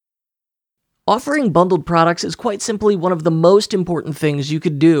Offering bundled products is quite simply one of the most important things you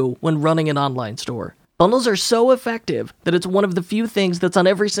could do when running an online store. Bundles are so effective that it's one of the few things that's on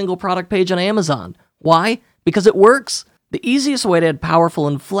every single product page on Amazon. Why? Because it works. The easiest way to add powerful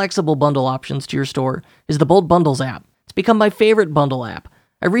and flexible bundle options to your store is the Bold Bundles app. It's become my favorite bundle app.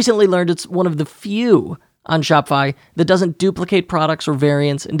 I recently learned it's one of the few on Shopify that doesn't duplicate products or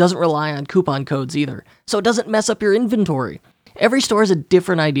variants and doesn't rely on coupon codes either, so it doesn't mess up your inventory. Every store has a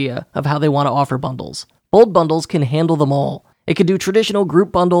different idea of how they want to offer bundles. Bold Bundles can handle them all. It can do traditional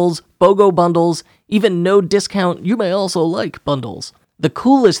group bundles, BOGO bundles, even no discount, you may also like bundles. The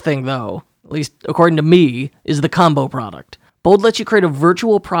coolest thing though, at least according to me, is the combo product. Bold lets you create a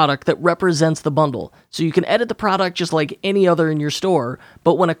virtual product that represents the bundle, so you can edit the product just like any other in your store,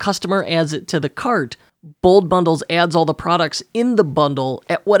 but when a customer adds it to the cart, Bold Bundles adds all the products in the bundle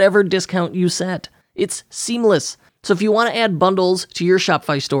at whatever discount you set. It's seamless. So if you want to add bundles to your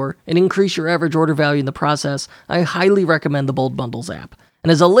Shopify store and increase your average order value in the process, I highly recommend the Bold Bundles app.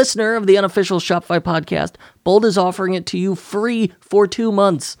 And as a listener of the unofficial Shopify podcast, Bold is offering it to you free for 2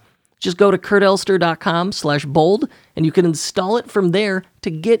 months. Just go to kurtelster.com/bold and you can install it from there to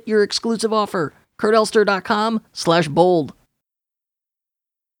get your exclusive offer. kurtelster.com/bold.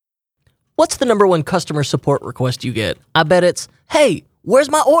 What's the number one customer support request you get? I bet it's, hey, where's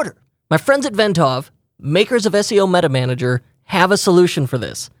my order? My friends at Ventov, makers of SEO Meta Manager, have a solution for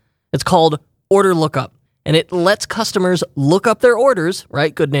this. It's called Order Lookup, and it lets customers look up their orders,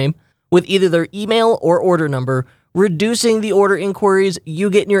 right, good name, with either their email or order number, reducing the order inquiries you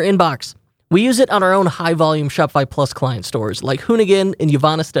get in your inbox. We use it on our own high-volume Shopify Plus client stores like Hoonigan and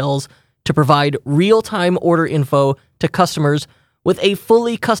Yvonne Estelle's to provide real-time order info to customers with a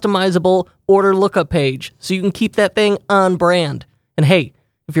fully customizable order lookup page, so you can keep that thing on brand. And hey,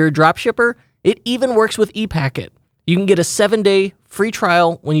 if you're a dropshipper, it even works with ePacket. You can get a 7-day free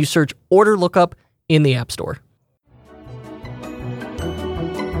trial when you search Order Lookup in the App Store.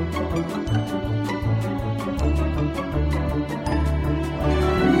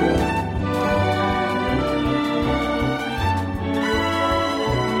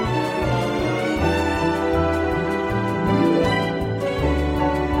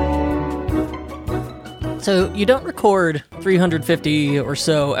 So you don't record 350 or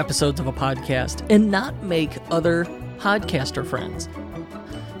so episodes of a podcast and not make other podcaster friends.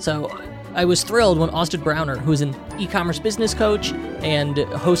 So I was thrilled when Austin Browner, who's an e-commerce business coach and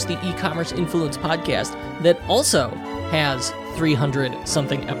hosts the E-commerce Influence podcast that also has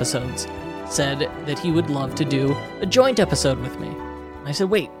 300-something episodes, said that he would love to do a joint episode with me. I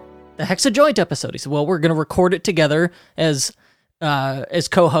said, wait, the heck's a joint episode? He said, well, we're going to record it together as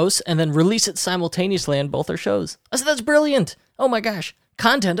co-hosts and then release it simultaneously on both our shows. I said, that's brilliant. Oh my gosh.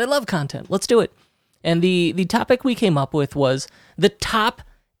 Content. I love content. Let's do it. And the topic we came up with was the top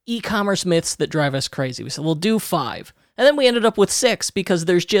e-commerce myths that drive us crazy. We said, we'll do 5. And then we ended up with 6 because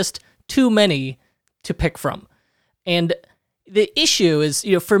there's just too many to pick from. And the issue is,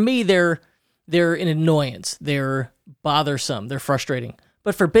 for me, they're an annoyance. They're bothersome. They're frustrating.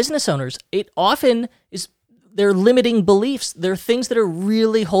 But for business owners, it often is they're limiting beliefs. They're things that are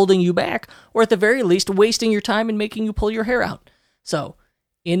really holding you back, or at the very least, wasting your time and making you pull your hair out. So,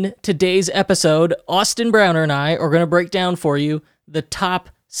 in today's episode, Austin Browner and I are going to break down for you the top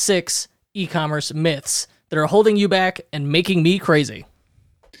 6 e-commerce myths that are holding you back and making me crazy.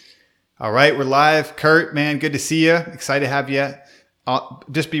 All right, we're live. Kurt, man, good to see you. Excited to have you. I'll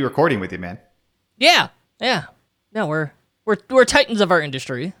just be recording with you, man. Yeah. No, we're titans of our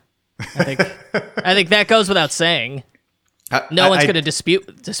industry. I think that goes without saying. No one's going to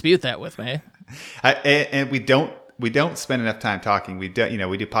dispute that with me. And we don't spend enough time talking. We do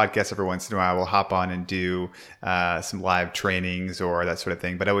podcasts every once in a while. We'll hop on and do some live trainings or that sort of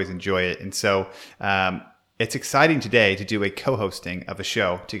thing. But I always enjoy it, and so it's exciting today to do a co-hosting of a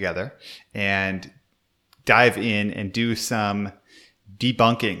show together and dive in and do some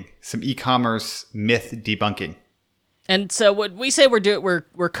debunking, some e-commerce myth debunking. And so what we say we're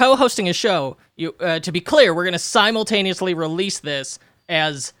co-hosting a show. To be clear, we're going to simultaneously release this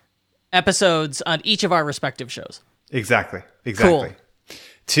as episodes on each of our respective shows. Exactly. Cool.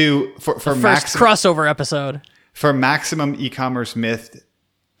 For first crossover episode. For maximum e-commerce myth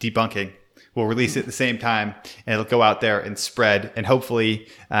debunking, we'll release it at the same time, and it'll go out there and spread, and hopefully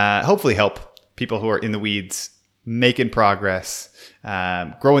help people who are in the weeds, making progress,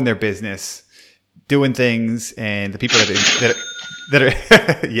 growing their business, doing things, and the people that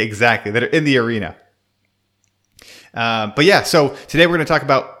are yeah, exactly, that are in the arena. But yeah, so today we're going to talk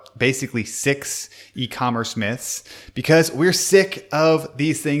about basically 6 e-commerce myths because we're sick of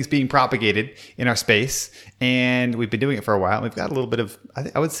these things being propagated in our space. And we've been doing it for a while. We've got a little bit of,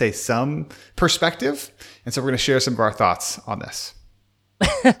 I would say, some perspective. And so we're going to share some of our thoughts on this.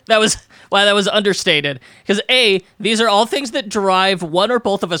 That was understated. Because these are all things that drive one or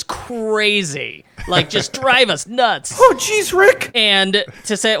both of us crazy. Like, just drive us nuts. Oh, geez, Rick. And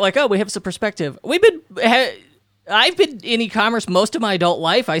to say it like, we have some perspective. I've been in e-commerce most of my adult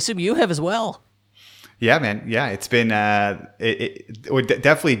life. I assume you have as well. Yeah, man. Yeah, it's been we're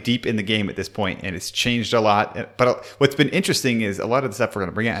definitely deep in the game at this point, and it's changed a lot. But what's been interesting is a lot of the stuff we're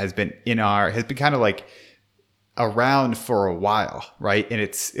going to bring out has been kind of like around for a while, right? And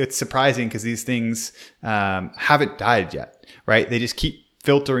it's surprising because these things haven't died yet, right? They just keep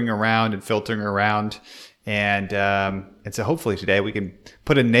filtering around, and so hopefully today we can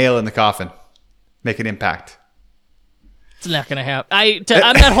put a nail in the coffin, make an impact. It's not going to happen.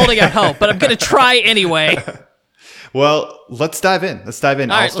 I'm not holding out hope, but I'm going to try anyway. Well, let's dive in. All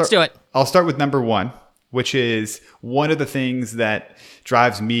right, let's do it. I'll start with number 1, which is one of the things that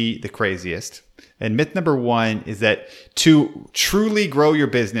drives me the craziest. And myth number 1 is that to truly grow your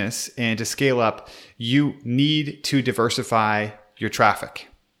business and to scale up, you need to diversify your traffic.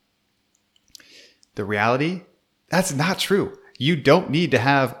 The reality, that's not true. You don't need to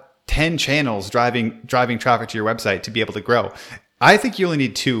have 10 channels driving traffic to your website to be able to grow. I think you only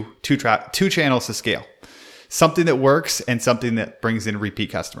need two channels to scale. Something that works and something that brings in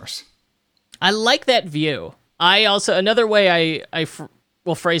repeat customers. I like that view. Another way I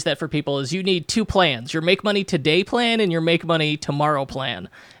will phrase that for people is you need 2 plans: your make money today plan and your make money tomorrow plan.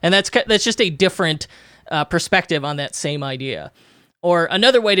 And that's just a different perspective on that same idea. Or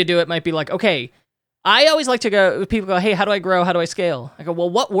another way to do it might be like, okay, I always like to people go, hey, how do I grow? How do I scale? I go,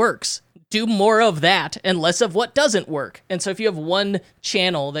 well, what works? Do more of that and less of what doesn't work. And so if you have one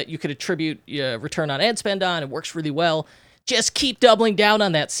channel that you could attribute return on ad spend on, it works really well, just keep doubling down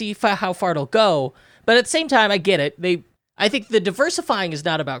on that, see how far it'll go. But at the same time, I get it. I think the diversifying is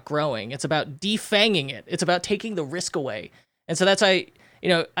not about growing. It's about defanging it. It's about taking the risk away. And so that's why,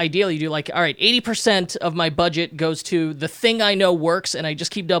 ideally you do like, all right, 80% of my budget goes to the thing I know works and I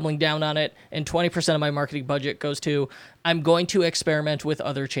just keep doubling down on it. And 20% of my marketing budget goes to, I'm going to experiment with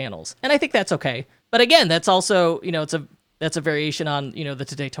other channels. And I think that's okay. But again, that's also, that's a variation on, the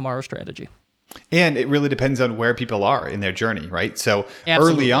today, tomorrow strategy. And it really depends on where people are in their journey, right? So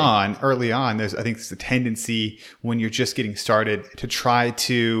Absolutely. early on, I think there's a tendency when you're just getting started to try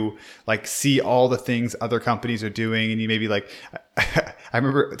to like see all the things other companies are doing. And you maybe like, I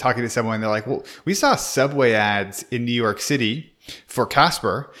remember talking to someone, they're like, well, we saw Subway ads in New York City for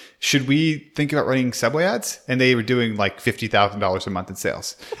Casper. Should we think about running Subway ads? And they were doing like $50,000 a month in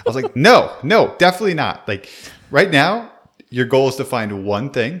sales. I was like, no, definitely not. Like right now, your goal is to find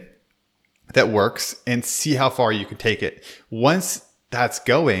one thing that works and see how far you can take it. Once that's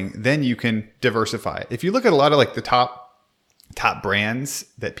going, then you can diversify. If you look at a lot of like the top brands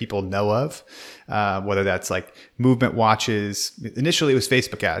that people know of, whether that's like movement watches, initially it was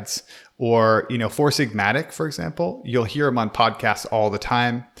Facebook ads, or, Four Sigmatic, for example, you'll hear them on podcasts all the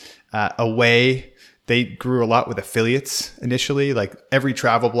time. Away, they grew a lot with affiliates initially. Like every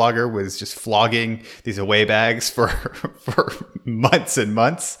travel blogger was just flogging these Away bags for months and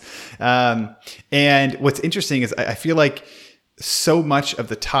months. And what's interesting is I feel like so much of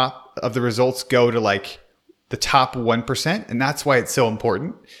the results go to like the top 1%. And that's why it's so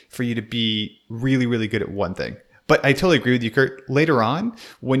important for you to be really, really good at one thing. But I totally agree with you, Kurt. Later on,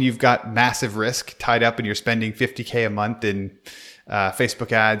 when you've got massive risk tied up and you're spending $50K a month in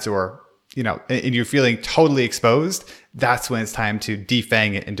Facebook ads or and you're feeling totally exposed, that's when it's time to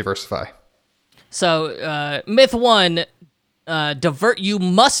defang it and diversify. So, myth 1, you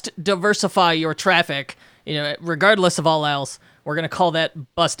must diversify your traffic, regardless of all else. We're going to call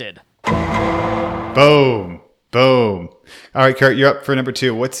that busted. Boom. All right, Kurt, you're up for number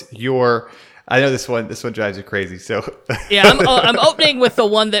 2. What's your... I know this one drives you crazy, so... Yeah, I'm opening with the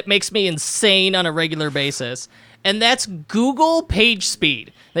one that makes me insane on a regular basis, and that's Google page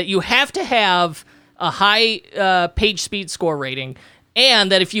speed. That you have to have a high page speed score rating,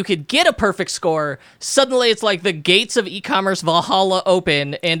 and that if you could get a perfect score, suddenly it's like the gates of e-commerce Valhalla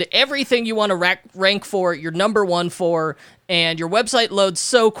open, and everything you want to rank for, you're number 1 for, and your website loads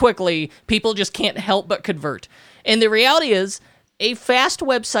so quickly, people just can't help but convert. And the reality is, a fast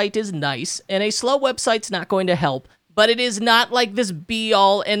website is nice, and a slow website's not going to help, but it is not like this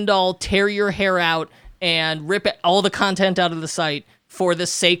be-all, end-all, tear your hair out and rip all the content out of the site for the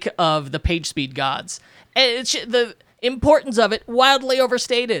sake of the page speed gods. Importance of it, wildly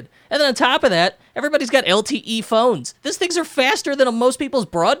overstated. And then on top of that, everybody's got LTE phones. These things are faster than most people's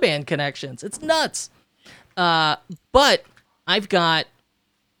broadband connections. It's nuts. But I've got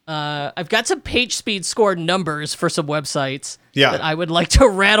some page speed score numbers for some websites that I would like to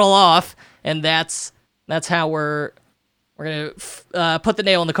rattle off, and that's how we're gonna put the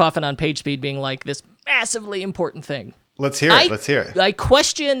nail in the coffin on page speed being like this massively important thing. Let's hear it. I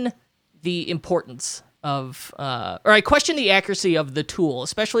question the importance of, or I question the accuracy of the tool,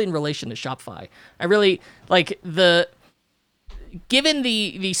 especially in relation to Shopify. I really given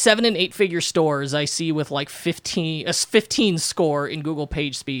the 7 and 8 figure stores I see with like 15 score in Google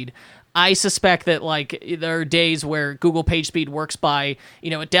PageSpeed, I suspect that like there are days where Google PageSpeed works by,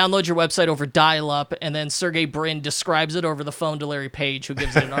 it downloads your website over dial-up, and then Sergey Brin describes it over the phone to Larry Page, who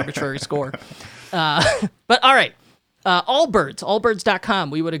gives it an arbitrary score. But all right. Allbirds.com,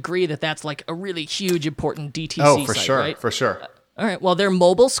 we would agree that that's like a really huge, important DTC site, right? For sure. All right, well, their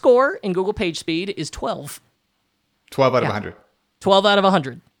mobile score in Google PageSpeed is 12. 12 out of 100. 12 out of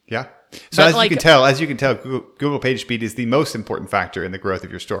 100. Yeah. So as you can tell, Google PageSpeed is the most important factor in the growth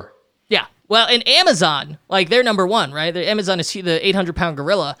of your store. Yeah. Well, and Amazon, like they're number one, right? Amazon is the 800-pound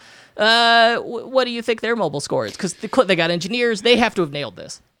gorilla. What do you think their mobile score is? Because they got engineers. They have to have nailed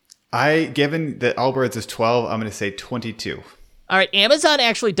this. Given that Allbirds is 12, I'm going to say 22. All right, Amazon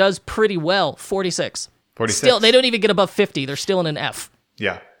actually does pretty well, 46. 46. Still, they don't even get above 50. They're still in an F.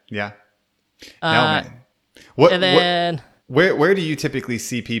 Yeah. Man. Where do you typically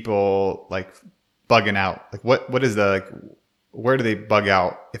see people like bugging out? Like what is where do they bug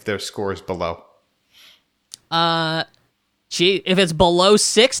out if their score is below? If it's below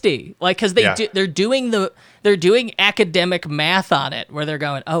 60, like, because they're doing academic math on it, where they're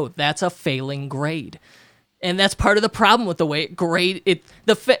going, oh, that's a failing grade, and that's part of the problem with the way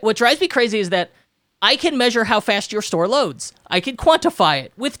what drives me crazy is that I can measure how fast your store loads. I can quantify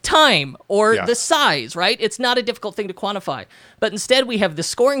it with time or the size, right? It's not a difficult thing to quantify. But instead, we have this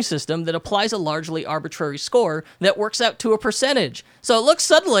scoring system that applies a largely arbitrary score that works out to a percentage. So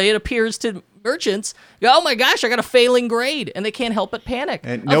it appears to merchants, oh my gosh, I got a failing grade, and they can't help but panic.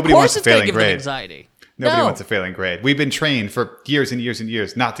 And nobody wants a failing grade. Of course it's going to give them anxiety. Nobody wants a failing grade. We've been trained for years and years and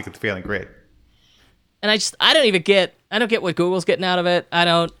years not to get the failing grade. And I don't get what Google's getting out of it.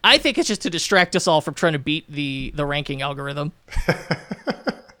 I think it's just to distract us all from trying to beat the ranking algorithm.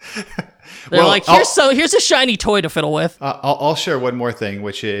 They're here's a shiny toy to fiddle with. I'll share one more thing,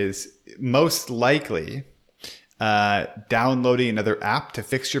 which is most likely downloading another app to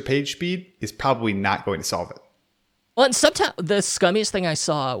fix your page speed is probably not going to solve it. Well, and sometimes the scummiest thing I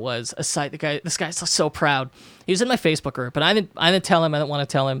saw was a site. This guy's so proud. He was in my Facebook group, but I didn't tell him. I didn't want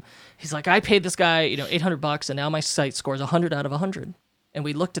to tell him. He's like, I paid this guy, $800, and now my site scores 100 out of 100. And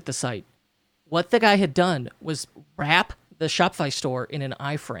we looked at the site. What the guy had done was wrap the Shopify store in an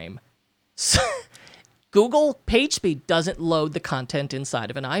iframe. So Google PageSpeed doesn't load the content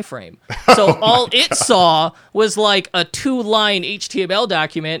inside of an iframe. So all it saw was like a 2-line HTML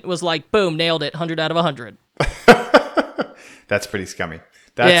document. Was like, boom, nailed it, 100 out of 100. That's pretty scummy.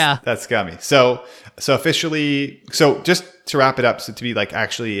 That's scummy. So officially, just to wrap it up, so to be like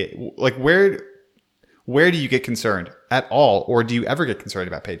actually, like where do you get concerned at all, or do you ever get concerned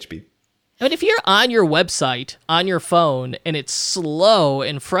about page speed? I mean, if you're on your website, on your phone, and it's slow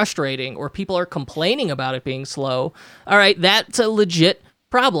and frustrating, or people are complaining about it being slow, all right, that's a legit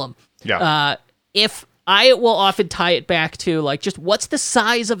problem. Yeah. If I will often tie it back to like just what's the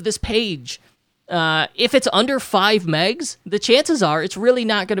size of this page. If it's under 5 megs, the chances are it's really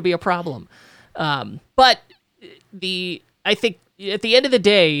not going to be a problem. But I think at the end of the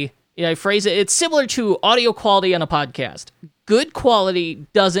day, I phrase it, it's similar to audio quality on a podcast. Good quality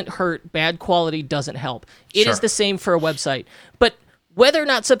doesn't hurt. Bad quality doesn't help. It is the same for a website. But whether or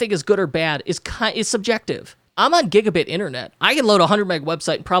not something is good or bad is subjective. I'm on gigabit internet. I can load a 100 meg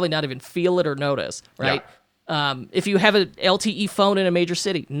website and probably not even feel it or notice, right? Yeah. If you have an LTE phone in a major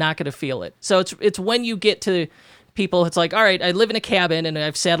city, not going to feel it. So it's when you get to people, it's like, all right, I live in a cabin and I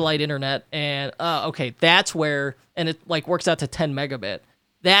have satellite internet, and okay, that's where, and it like works out to 10 megabit.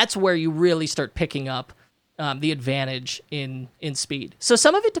 That's where you really start picking up the advantage in speed. So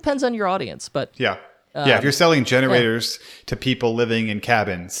some of it depends on your audience, but if you're selling generators to people living in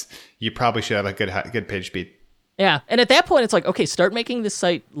cabins, you probably should have a good page speed. Yeah, and at that point, it's like, okay, start making this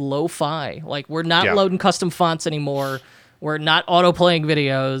site lo-fi. Like, we're not loading custom fonts anymore. We're not auto-playing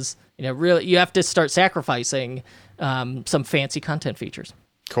videos. Really, you have to start sacrificing some fancy content features.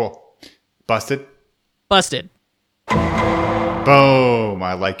 Cool. Busted? Busted. Boom.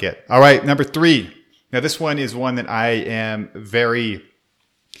 I like it. All right, number 3. Now, this one is one that I am very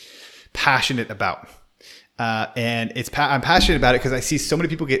passionate about. And I'm passionate about it because I see so many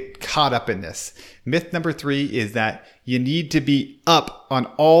people get caught up in this. Myth number 3 is that you need to be up on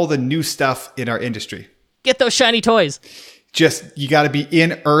all the new stuff in our industry. Get those shiny toys. You got to be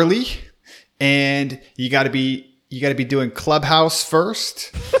in early, and you got to be doing Clubhouse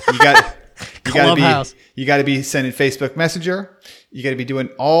first. You got to be sending Facebook Messenger. You got to be doing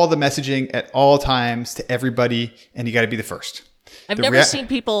all the messaging at all times to everybody, and you got to be the first. I've never seen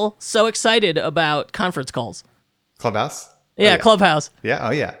people so excited about conference calls. Clubhouse? Yeah, Clubhouse. Yeah,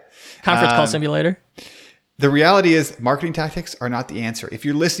 oh yeah. Conference call simulator. The reality is marketing tactics are not the answer. If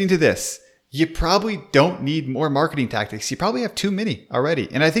you're listening to this, you probably don't need more marketing tactics. You probably have too many already.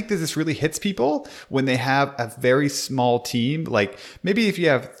 And I think that this really hits people when they have a very small team. Like maybe if you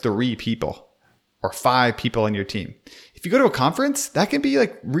have 3 people or 5 people in your team. If you go to a conference, that can be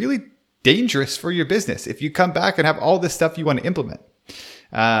like really dangerous for your business if you come back and have all this stuff you want to implement.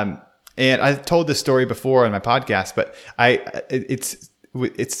 And I've told this story before on my podcast, but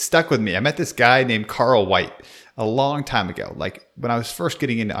it's stuck with me. I met this guy named Carl White a long time ago, like when I was first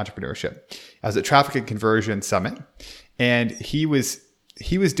getting into entrepreneurship. I was at Traffic and Conversion Summit, and he was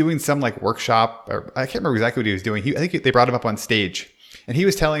doing some like workshop, or I can't remember exactly what he was doing. I think they brought him up on stage, and he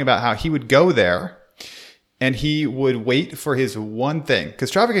was telling about how he would go there and he would wait for his one thing, because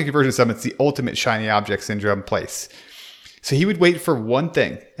Traffic and Conversion Summit's the ultimate shiny object syndrome place. So he would wait for one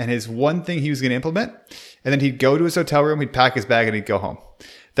thing, and his one thing he was going to implement, and then he'd go to his hotel room, he'd pack his bag, and he'd go home.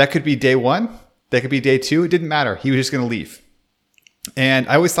 That could be day 1. That could be day 2. It didn't matter. He was just going to leave. And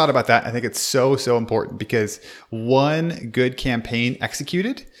I always thought about that. I think it's so, so important, because one good campaign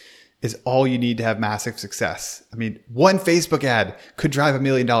executed is all you need to have massive success. I mean, one Facebook ad could drive $1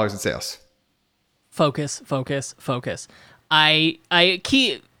 million in sales. Focus. I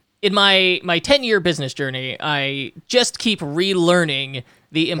keep in my 10-year business journey, I just keep relearning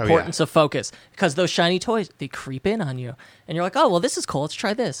the importance of focus, because those shiny toys, they creep in on you, and you're like, oh, well, this is cool. Let's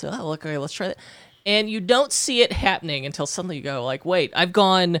try this. Oh, okay, let's try that. And you don't see it happening until suddenly you go like, wait, I've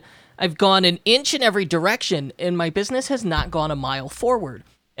gone an inch in every direction, and my business has not gone a mile forward.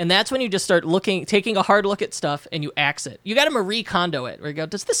 And that's when you just start taking a hard look at stuff, and you axe it. You got to Marie Kondo it, where you go,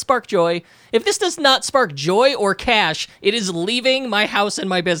 does this spark joy? If this does not spark joy or cash, it is leaving my house and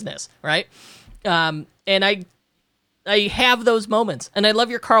my business, right? And I have those moments. And I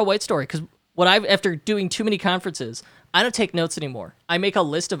love your Carl White story, because after doing too many conferences, I don't take notes anymore. I make a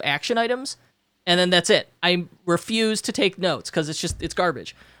list of action items, and then that's it. I refuse to take notes, because it's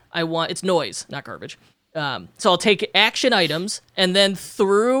garbage. It's noise, not garbage. So I'll take action items, and then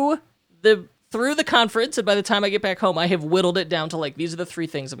through the conference, and by the time I get back home, I have whittled it down to like, these are the 3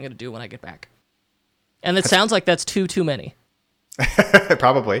 things I'm going to do when I get back. And it sounds like that's too many.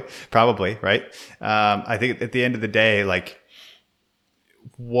 Probably, right? I think at the end of the day, like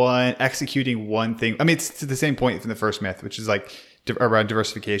executing one thing. I mean, it's to the same point from the first myth, which is like around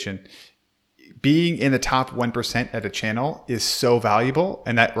diversification. Being in the top 1% at a channel is so valuable,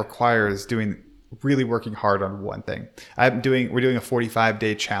 and that requires really working hard on one thing. We're doing a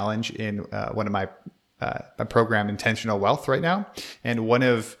 45-day challenge in one of my program, Intentional Wealth, right now. And one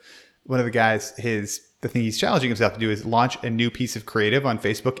of the guys, the thing he's challenging himself to do is launch a new piece of creative on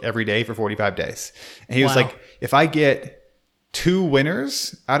Facebook every day for 45 days. And he was like, if I get 2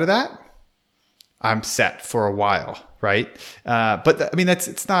 winners out of that, I'm set for a while, right? But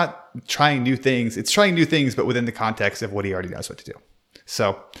it's not trying new things. It's trying new things, but within the context of what he already knows what to do.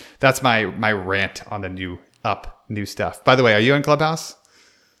 So that's my rant on the new stuff. By the way, are you on Clubhouse?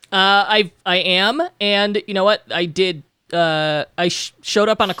 I am, and you know what? I did. I showed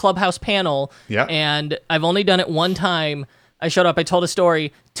up on a Clubhouse panel, and I've only done it one time. I showed up. I told a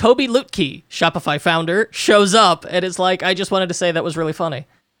story. Toby Lutke, Shopify founder, shows up and is like, "I just wanted to say that was really funny."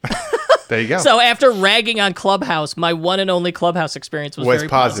 There you go. So after ragging on Clubhouse, my one and only Clubhouse experience was very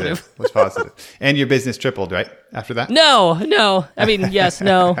positive. Was positive. And your business tripled, right? After that? No. I mean, yes,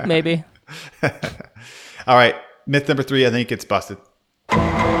 no, maybe. All right. Myth number 3, I think it's busted.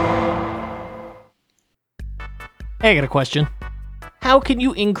 Hey, I got a question. How can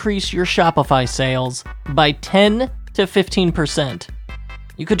you increase your Shopify sales by 10 to 15%?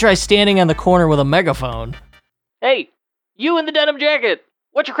 You could try standing on the corner with a megaphone. Hey, you in the denim jacket.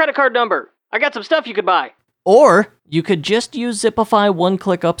 What's your credit card number? I got some stuff you could buy. Or you could just use Zipify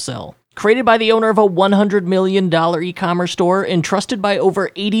one-click upsell. Created by the owner of a $100 million e-commerce store and trusted by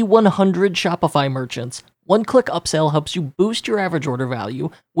over 8,100 Shopify merchants, one-click upsell helps you boost your average order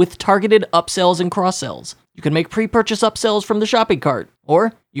value with targeted upsells and cross-sells. You can make pre-purchase upsells from the shopping cart,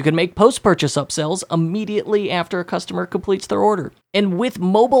 or You can make post-purchase upsells immediately after a customer completes their order. And with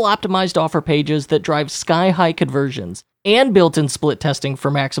mobile-optimized offer pages that drive sky-high conversions and built-in split testing for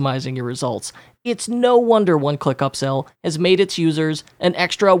maximizing your results, it's no wonder One-Click Upsell has made its users an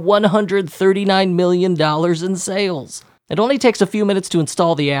extra $139 million in sales. It only takes a few minutes to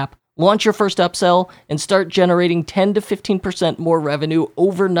install the app, launch your first upsell, and start generating 10 to 15% more revenue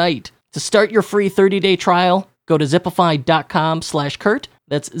overnight. To start your free 30-day trial, go to zipify.com/Kurt.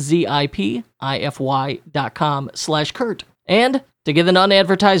 That's zipify.com/Kurt. And to get an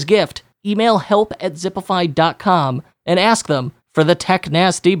unadvertised gift, email help@zipify.com and ask them for the Tech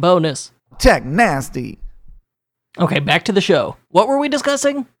Nasty bonus. Tech Nasty. Okay, back to the show. What were we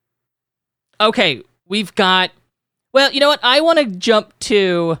discussing? Okay, we've got... Well, you know what? I want to jump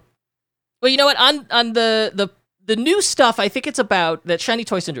to... Well, you know what? On the new stuff, I think it's about that shiny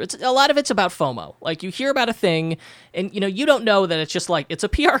toy syndrome. A lot of it's about FOMO. Like, you hear about a thing, and you don't know that it's just like it's a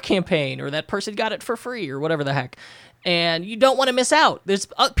PR campaign or that person got it for free or whatever the heck, and you don't want to miss out. There's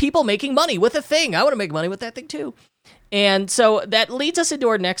people making money with a thing. I want to make money with that thing too. And so that leads us into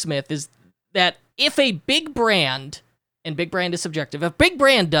our next myth: is that if a big brand, and big brand is subjective, if a big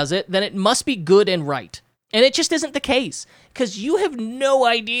brand does it, then it must be good and right. And it just isn't the case, because you have no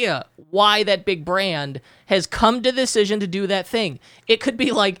idea why that big brand has come to the decision to do that thing. It could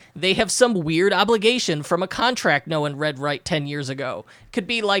be like they have some weird obligation from a contract no one read right 10 years ago. It could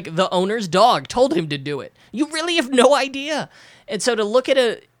be like the owner's dog told him to do it. You really have no idea. And so to look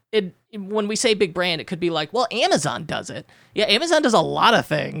at when we say big brand, it could be like, well, Amazon does it. Yeah, Amazon does a lot of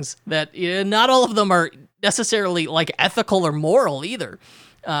things that not all of them are necessarily like ethical or moral either.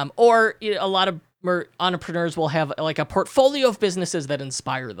 Or a lot of entrepreneurs will have like a portfolio of businesses that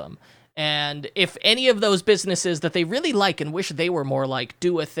inspire them. And if any of those businesses that they really like and wish they were more like,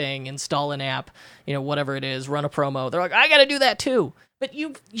 do a thing, install an app, whatever it is, run a promo, they're like, I got to do that too. But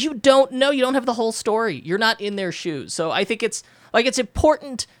you don't know, you don't have the whole story. You're not in their shoes. So I think it's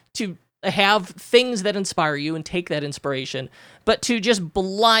important to have things that inspire you and take that inspiration, but to just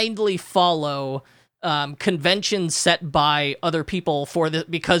blindly follow conventions set by other people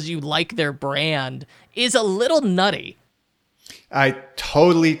because you like their brand is a little nutty. I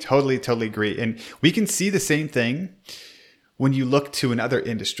totally agree. And we can see the same thing when you look to another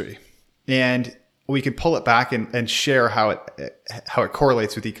industry, and we can pull it back and share how it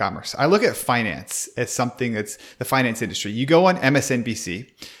correlates with e-commerce. I look at finance as something that's the finance industry. You go on MSNBC,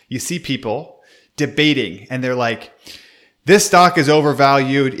 you see people debating, and they're like, this stock is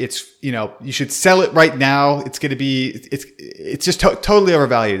overvalued. It's, you should sell it right now. It's going to be, it's just totally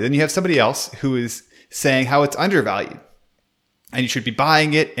overvalued. Then you have somebody else who is saying how it's undervalued and you should be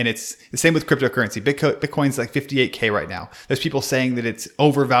buying it. And it's the same with cryptocurrency. Bitcoin's like 58K right now. There's people saying that it's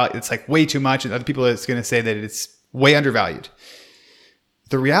overvalued. It's like way too much. And other people are going to say that it's way undervalued.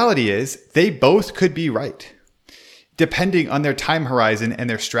 The reality is they both could be right depending on their time horizon and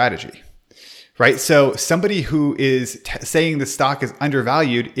their strategy. Right? So somebody who is saying the stock is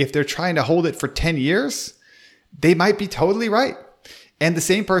undervalued, if they're trying to hold it for 10 years, they might be totally right. And the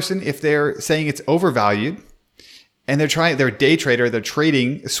same person, if they're saying it's overvalued and they're a day trader, they're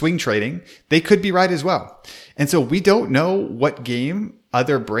trading, swing trading, they could be right as well. And so we don't know what game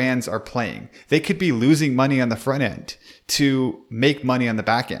other brands are playing. They could be losing money on the front end to make money on the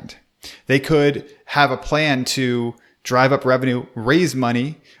back end. They could have a plan to drive up revenue, raise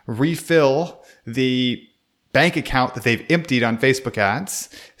money, refill the bank account that they've emptied on Facebook ads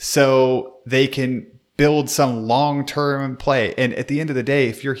so they can build some long-term play. And at the end of the day,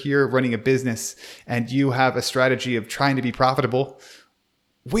 if you're here running a business and you have a strategy of trying to be profitable,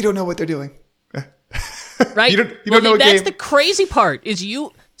 we don't know what they're doing. Right? You don't know a game. That's the crazy part is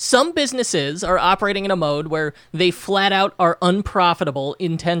some businesses are operating in a mode where they flat out are unprofitable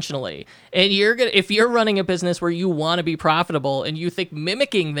intentionally. And if you're running a business where you want to be profitable and you think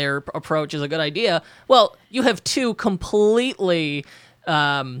mimicking their approach is a good idea, well, you have two completely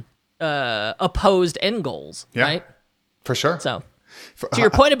opposed end goals, right? For sure. So to your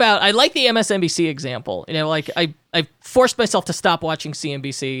point about, I like the MSNBC example. I forced myself to stop watching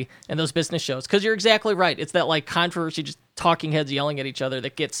CNBC and those business shows because you're exactly right. It's that like controversy, just talking heads yelling at each other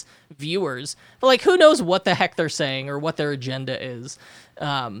that gets viewers. But like, who knows what the heck they're saying or what their agenda is?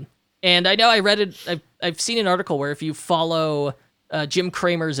 And I know I read it. I've seen an article where if you follow Jim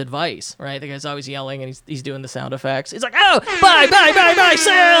Cramer's advice, right? The guy's always yelling and he's doing the sound effects. He's like, oh, buy,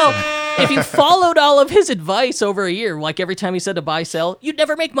 sell. If you followed all of his advice over a year, like every time he said to buy, sell, you'd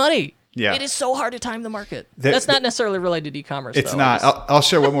never make money. Yeah. It is so hard to time the market. That's not necessarily related to e-commerce. It's not. I'll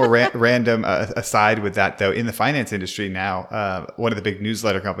share one more random aside with that, though. In the finance industry now, one of the big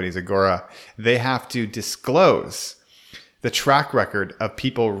newsletter companies, Agora, they have to disclose the track record of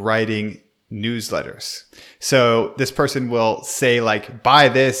people writing newsletters. So this person will say like, buy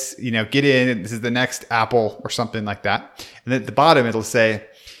this, get in, this is the next Apple or something like that. And then at the bottom, it'll say,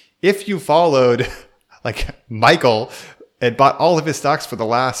 if you followed like Michael and bought all of his stocks for the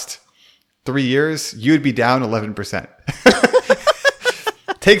last 3 years, you would be down 11%.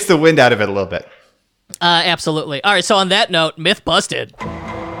 Takes the wind out of it a little bit. Absolutely. All right. So on that note, myth busted.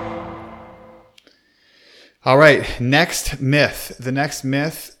 All right. Next myth. The next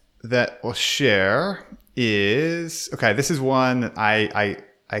myth that we'll share is, okay, this is one that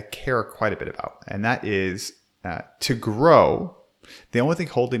I care quite a bit about. And that is to grow. The only thing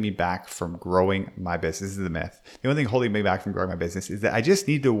holding me back from growing my business, this is the myth. The only thing holding me back from growing my business is that I just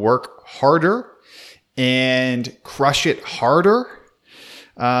need to work harder and crush it harder.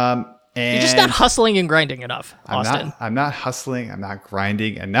 And you're just not hustling and grinding enough, Austin. I'm not hustling. I'm not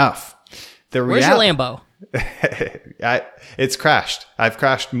grinding enough. Where's your Lambo? It's crashed. I've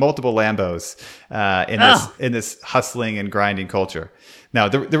crashed multiple Lambos in this hustling and grinding culture. Now,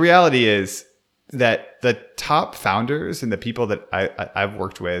 the reality is that the top founders and the people that I've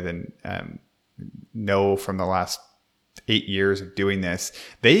worked with and know from the last 8 years of doing this,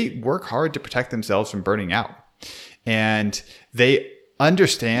 they work hard to protect themselves from burning out. And they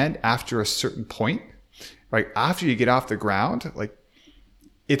understand after a certain point, right, after you get off the ground, like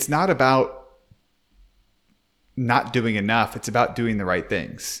it's not about not doing enough. It's about doing the right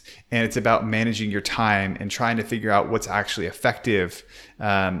things. And it's about managing your time and trying to figure out what's actually effective.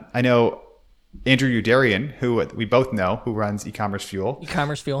 I know Andrew Udarian, who we both know, who runs Ecommerce Fuel.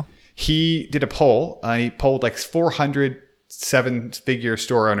 He did a poll. He polled like 400 7-figure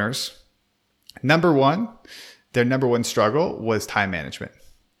store owners. Their number one struggle was time management.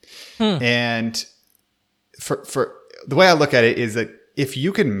 And for the way I look at it is that if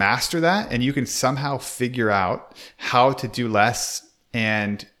you can master that and you can somehow figure out how to do less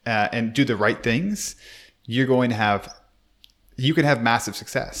and do the right things, you can have massive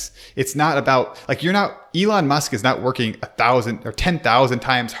success. It's not about like Elon Musk is not working 1,000 or 10,000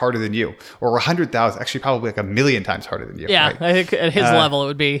 times harder than you, or 100,000, actually probably like 1,000,000 times harder than you. Yeah, right? I think at his level it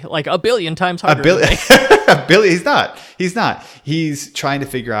would be like 1 billion times harder. A billion. He's not. He's trying to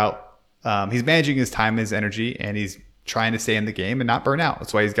figure out. He's managing his time and his energy, and he's trying to stay in the game and not burn out.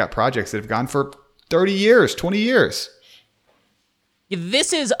 That's why he's got projects that have gone for 30 years, 20 years.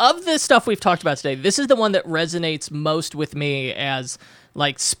 This is, of the stuff we've talked about today, this is the one that resonates most with me as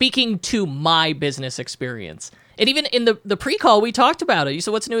like speaking to my business experience. And even in the pre-call, we talked about it. You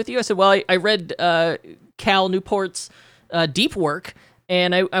said, what's new with you? I said, well, I read Cal Newport's Deep Work,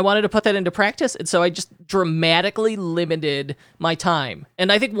 and I wanted to put that into practice. And so I just dramatically limited my time.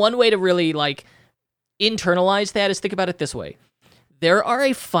 And I think one way to really like internalize that is think about it this way. There are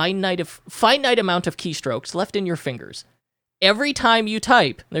a finite amount of keystrokes left in your fingers. Every time you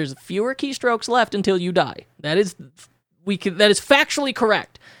type, there's fewer keystrokes left until you die. That is factually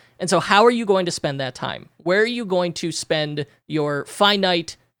correct. And so how are you going to spend that time? Where are you going to spend your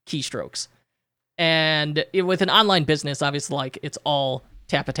finite keystrokes? And with an online business, obviously, like it's all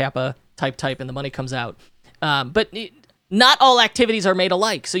tappa, type, and the money comes out. Not all activities are made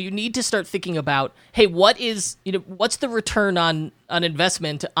alike. So you need to start thinking about, hey, what's the return on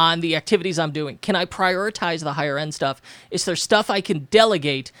investment on the activities I'm doing? Can I prioritize the higher end stuff? Is there stuff I can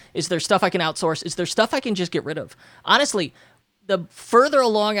delegate? Is there stuff I can outsource? Is there stuff I can just get rid of? Honestly, the further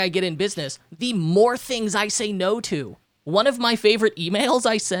along I get in business, the more things I say no to. One of my favorite emails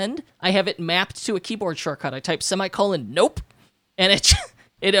I send, I have it mapped to a keyboard shortcut. I type nope, and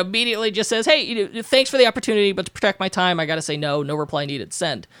it immediately just says, hey, thanks for the opportunity, but to protect my time, I got to say no reply needed,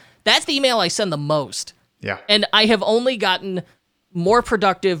 send. That's the email I send the most. Yeah. And I have only gotten more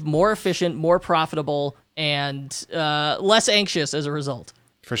productive, more efficient, more profitable, and less anxious as a result.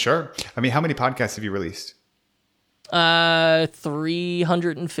 For sure. I mean, how many podcasts have you released?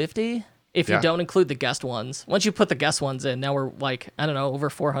 350, if you don't include the guest ones. Once you put the guest ones in, now we're like, I don't know, over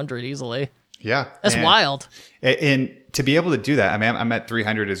 400 easily. Yeah. That's wild. And to be able to do that, I mean, I'm at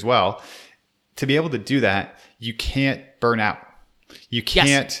 300 as well. To be able to do that, you can't burn out. You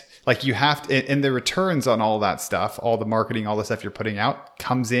can't, like you have to, and the returns on all that stuff, all the marketing, all the stuff you're putting out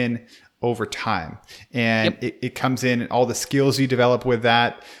comes in over time. And it comes in, and all the skills you develop with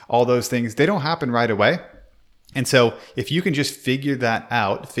that, all those things, they don't happen right away. And so if you can just figure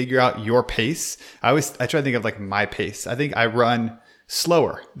out your pace, I try to think of like my pace. I think I run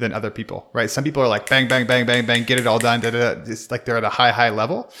slower than other people, right? Some people are like bang, bang, bang, bang, bang, get it all done. It's like they're at a high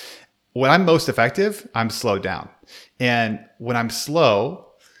level. When I'm most effective, I'm slowed down. And when I'm slow,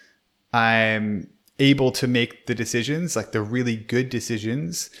 I'm able to make the decisions, like the really good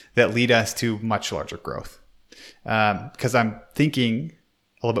decisions that lead us to much larger growth. because I'm thinking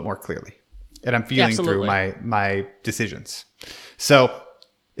a little bit more clearly and I'm feeling through my decisions. So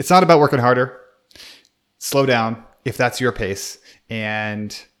it's not about working harder. Slow down if that's your pace.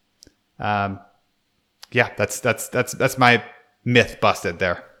 And that's my myth busted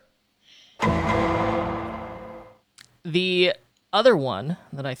there. The other one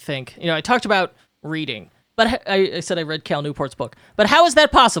that I think, I talked about reading, but I said I read Cal Newport's book. But how is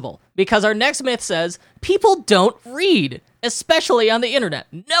that possible? Because our next myth says people don't read, especially on the internet.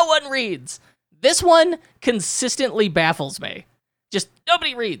 No one reads. This one consistently baffles me. Just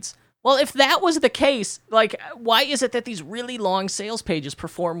nobody reads. Well, if that was the case, why is it that these really long sales pages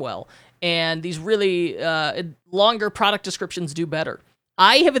perform well and these really longer product descriptions do better?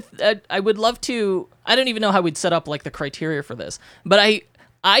 I would love to. I don't even know how we'd set up the criteria for this, but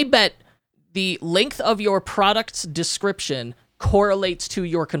I bet the length of your product's description correlates to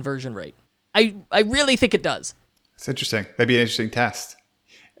your conversion rate. I really think it does. It's interesting. That'd be an interesting test.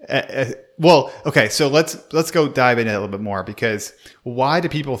 Well, okay, so let's go dive into it a little bit more, because why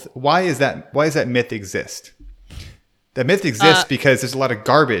is that myth exist? That myth exists because there's a lot of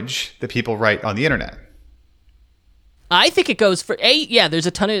garbage that people write on the internet. I think it goes for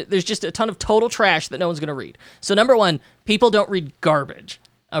there's just a ton of total trash that no one's going to read. So number one, people don't read garbage.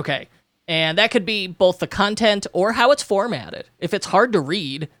 Okay. And that could be both the content or how it's formatted. If it's hard to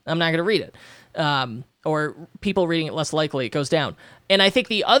read, I'm not going to read it. Or people reading it less likely, it goes down. And I think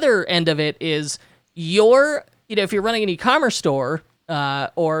the other end of it is if you're running an e-commerce store,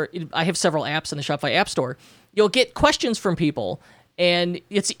 or I have several apps in the Shopify App Store, you'll get questions from people. And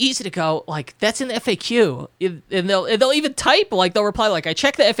it's easy to go, that's in the FAQ. And they'll even type, they'll reply, I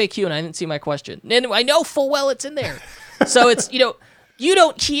checked the FAQ and I didn't see my question. And I know full well it's in there. So it's,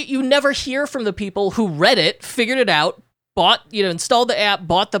 you never hear from the people who read it, figured it out, installed the app,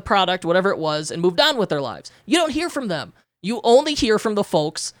 bought the product, whatever it was, and moved on with their lives. You don't hear from them. You only hear from the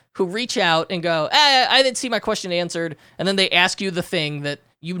folks who reach out and go, I didn't see my question answered. And then they ask you the thing that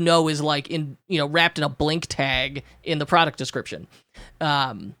is wrapped in a blink tag in the product description.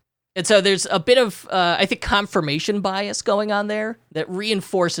 And so there's a bit of, I think, confirmation bias going on there that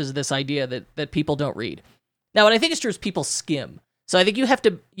reinforces this idea that people don't read. Now, what I think is true is people skim. So I think you have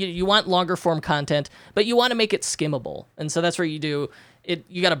to, you want longer form content, but you want to make it skimmable. And so that's where you do it.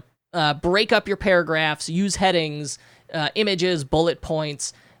 You got to break up your paragraphs, use headings, images, bullet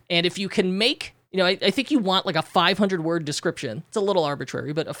points. And if you can make, I think you want a 500-word description. It's a little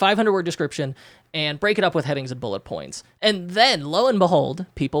arbitrary, but a 500-word description, and break it up with headings and bullet points. And then, lo and behold,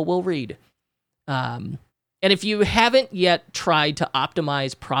 people will read. And if you haven't yet tried to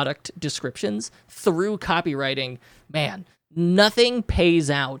optimize product descriptions through copywriting, man, nothing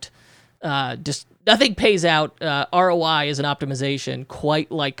pays out. Nothing pays out ROI as an optimization quite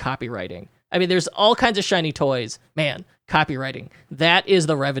like copywriting. I mean, there's all kinds of shiny toys. Man, copywriting, that is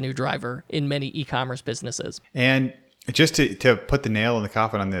the revenue driver in many e-commerce businesses. And just to put the nail in the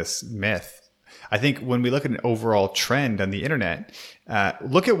coffin on this myth, I think when we look at an overall trend on the internet,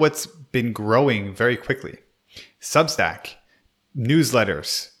 look at what's been growing very quickly. Substack,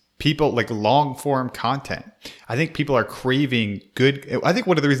 newsletters, people long form content. I think people are craving good. I think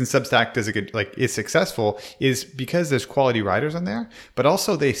one of the reasons Substack is successful is because there's quality writers on there, but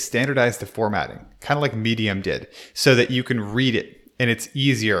also they standardize the formatting, kind of like Medium did, so that you can read it and it's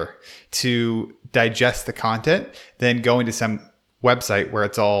easier to digest the content than going to some website where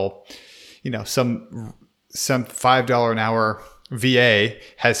it's all, some $5 an hour VA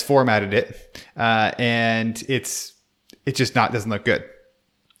has formatted it, and it just doesn't look good.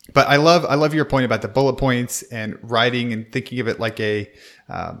 But I love your point about the bullet points and writing and thinking of it like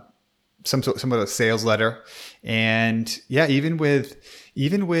some of a sales letter. And yeah, even with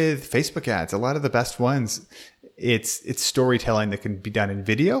Facebook ads, a lot of the best ones, it's storytelling that can be done in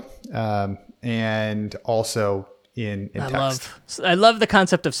video, and also in text. I love the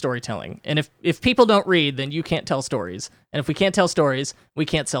concept of storytelling. And if people don't read, then you can't tell stories. And if we can't tell stories, we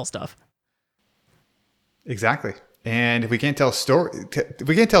can't sell stuff. Exactly. And if we can't tell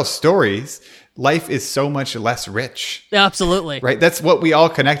stories, life is so much less rich. Absolutely. Right? That's what we all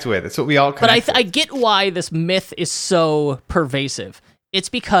connect with. That's what we all connect with. But I get why this myth is so pervasive. It's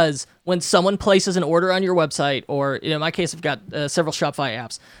because when someone places an order on your website, or in my case, I've got several Shopify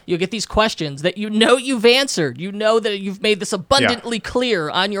apps, you'll get these questions that you've answered. You know that you've made this abundantly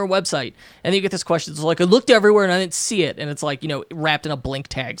clear on your website. And then you get this question. It's I looked everywhere and I didn't see it. And it's wrapped in a blink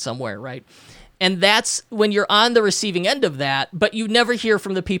tag somewhere, right? And that's when you're on the receiving end of that, but you never hear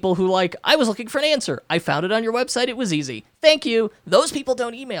from the people who I was looking for an answer. I found it on your website. It was easy. Thank you. Those people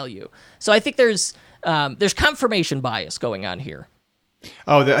don't email you. So I think there's confirmation bias going on here.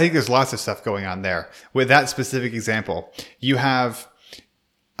 Oh, I think there's lots of stuff going on there. With that specific example, you have,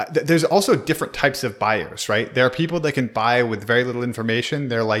 there's also different types of buyers, right? There are people that can buy with very little information.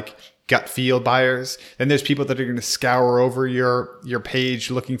 They're like gut feel buyers. Then there's people that are going to scour over your page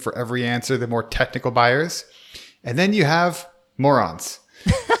looking for every answer, the more technical buyers. And then you have morons.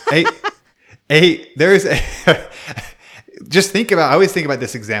 Just think about, I always think about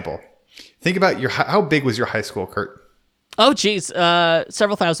this example. Think about how big was your high school, Kurt? Oh, geez.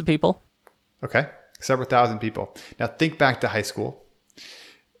 Several thousand people. Okay. Several thousand people. Now think back to high school.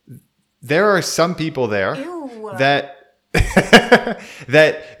 There are some people there that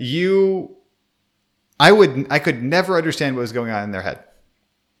I could never understand what was going on in their head.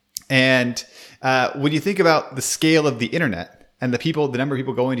 And when you think about the scale of the internet and the number of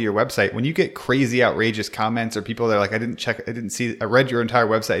people going to your website, when you get crazy, outrageous comments or people that are like, I read your entire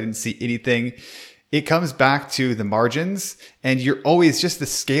website, I didn't see anything. It comes back to the margins, and you're always, just the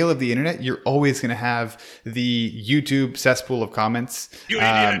scale of the internet, you're always going to have the YouTube cesspool of comments. You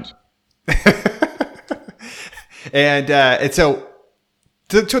idiot. And so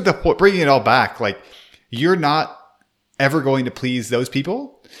to the point, bringing it all back, like, you're not ever going to please those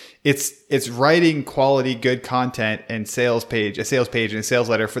people. It's writing quality, good content and a sales page and a sales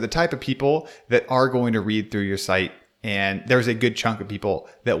letter for the type of people that are going to read through your site. And there's a good chunk of people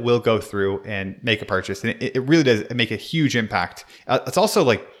that will go through and make a purchase. And it really does make a huge impact. It's also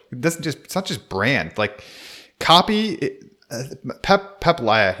like, it's not just brand, like copy. Pep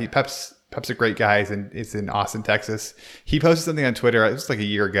Laya, Pep's a great guy. He's in Austin, Texas. He posted something on Twitter. It was like a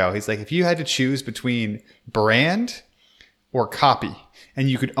year ago. He's like, if you had to choose between brand or copy, and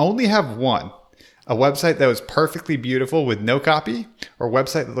you could only have one, a website that was perfectly beautiful with no copy, or a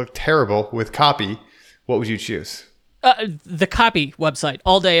website that looked terrible with copy, what would you choose? The copy website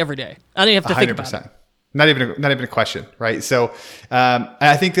all day, every day. I don't even have to 100%. Think about it. Not even a question, right? So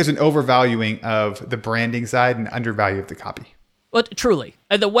I think there's an overvaluing of the branding side and undervalue of the copy. Well, truly,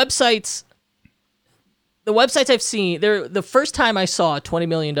 the websites I've seen, the first time I saw a $20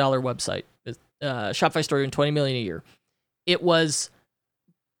 million website, Shopify store doing $20 million a year, it was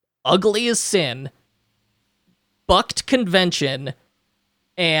ugly as sin, bucked convention,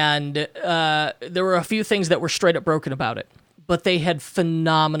 and there were a few things that were straight up broken about it. But they had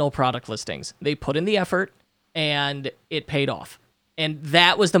phenomenal product listings. They put in the effort, and it paid off. And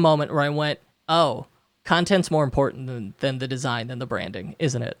that was the moment where I went, oh, content's more important than the design, than the branding,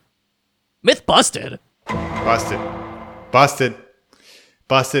 isn't it? Myth busted. Busted.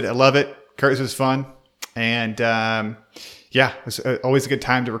 I love it. Kurt, this was fun. And it was always a good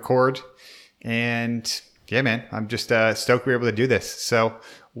time to record. And yeah, man, I'm just stoked we were able to do this. So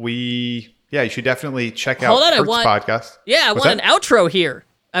you should definitely check out Kurt's podcast. Yeah, I want an outro here.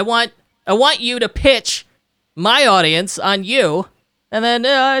 I want you to pitch my audience on you, and then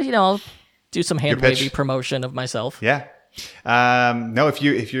I'll do some hand wavy promotion of myself. Yeah. No, if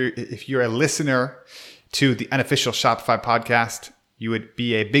you're a listener to the unofficial Shopify podcast, you would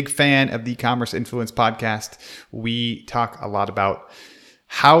be a big fan of the Ecommerce Influence podcast. We talk a lot about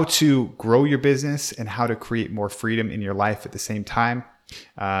how to grow your business and how to create more freedom in your life at the same time.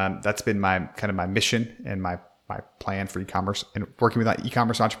 That's been my mission and my plan for e-commerce and working with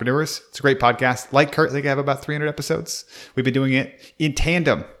e-commerce entrepreneurs. It's a great podcast. Like Kurt, I think I have about 300 episodes. We've been doing it in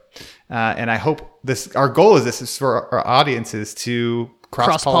tandem. And I hope our goal is for our audiences to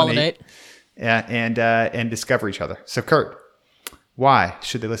cross-pollinate and discover each other. So Kurt, why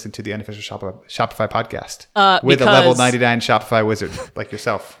should they listen to the unofficial Shopify podcast with a level 99 Shopify wizard like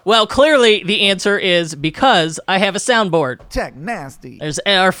yourself? Well, clearly the answer is because I have a soundboard. Tech nasty. There's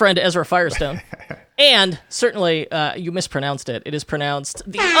our friend Ezra Firestone. And certainly you mispronounced it. It is pronounced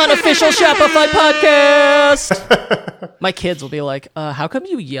the unofficial Shopify podcast. My kids will be like, how come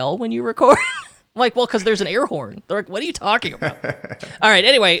you yell when you record? I'm like, well, because there's an air horn. They're like, what are you talking about? All right,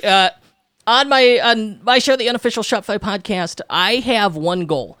 anyway, on my show, the unofficial Shopify podcast, I have one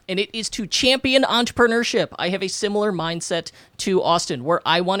goal, and it is to champion entrepreneurship. I have a similar mindset to Austin, where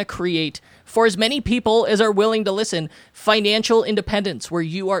I want to create, for as many people as are willing to listen, financial independence, where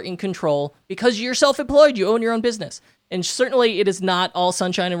you are in control because you're self-employed, you own your own business. And certainly it is not all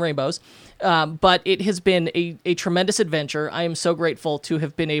sunshine and rainbows, but it has been a tremendous adventure. I am so grateful to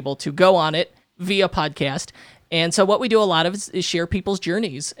have been able to go on it via podcast. And so what we do a lot of is share people's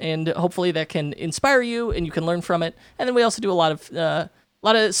journeys, and hopefully that can inspire you and you can learn from it. And then we also do a lot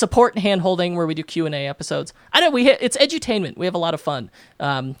of support and hand-holding where we do Q&A episodes. It's edutainment. We have a lot of fun.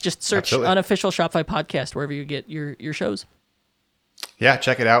 Just search Absolutely. Unofficial Shopify podcast wherever you get your shows. Yeah,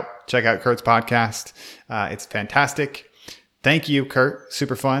 check it out. Check out Kurt's podcast. It's fantastic. Thank you, Kurt.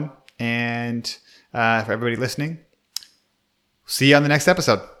 Super fun. And for everybody listening, See you on the next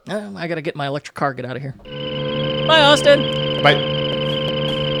episode. I got to get my electric car, get out of here. Bye, Austin.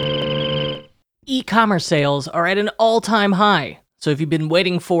 Bye. E-commerce sales are at an all-time high. So if you've been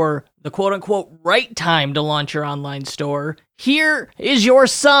waiting for the quote-unquote right time to launch your online store, here is your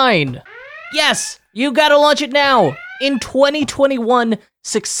sign. Yes, you got to launch it now. In 2021,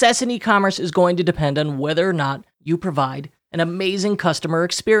 success in e-commerce is going to depend on whether or not you provide an amazing customer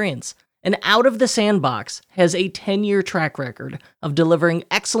experience. And Out of the Sandbox has a 10-year track record of delivering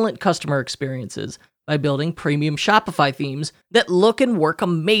excellent customer experiences by building premium Shopify themes that look and work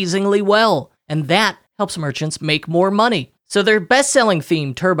amazingly well. And that helps merchants make more money. So their best-selling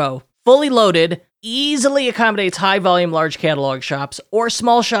theme, Turbo, fully loaded, easily accommodates high-volume large catalog shops or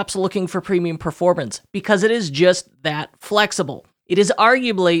small shops looking for premium performance because it is just that flexible. It is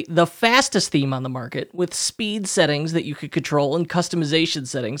arguably the fastest theme on the market, with speed settings that you could control and customization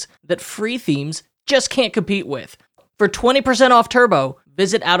settings that free themes just can't compete with. For 20% off Turbo,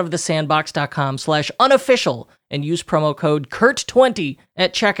 visit outofthesandbox.com/unofficial and use promo code KURT20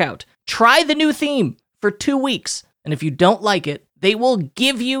 at checkout. Try the new theme for 2 weeks, and if you don't like it, they will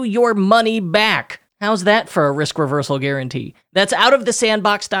give you your money back. How's that for a risk reversal guarantee? That's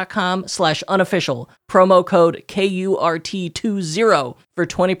outofthesandbox.com/unofficial. Promo code KURT20 for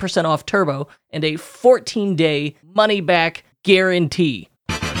 20% off Turbo and a 14-day money-back guarantee.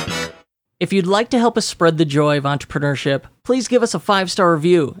 If you'd like to help us spread the joy of entrepreneurship, please give us a 5-star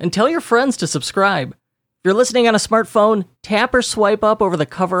review and tell your friends to subscribe. If you're listening on a smartphone, tap or swipe up over the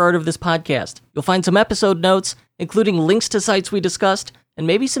cover art of this podcast. You'll find some episode notes, including links to sites we discussed, and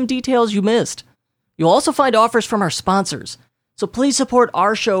maybe some details you missed. You'll also find offers from our sponsors, so please support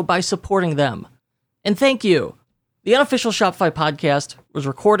our show by supporting them. And thank you. The Unofficial Shopify Podcast was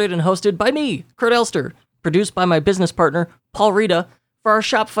recorded and hosted by me, Kurt Elster, produced by my business partner, Paul Rita, for our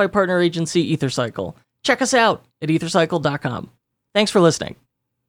Shopify partner agency, EtherCycle. Check us out at ethercycle.com. Thanks for listening.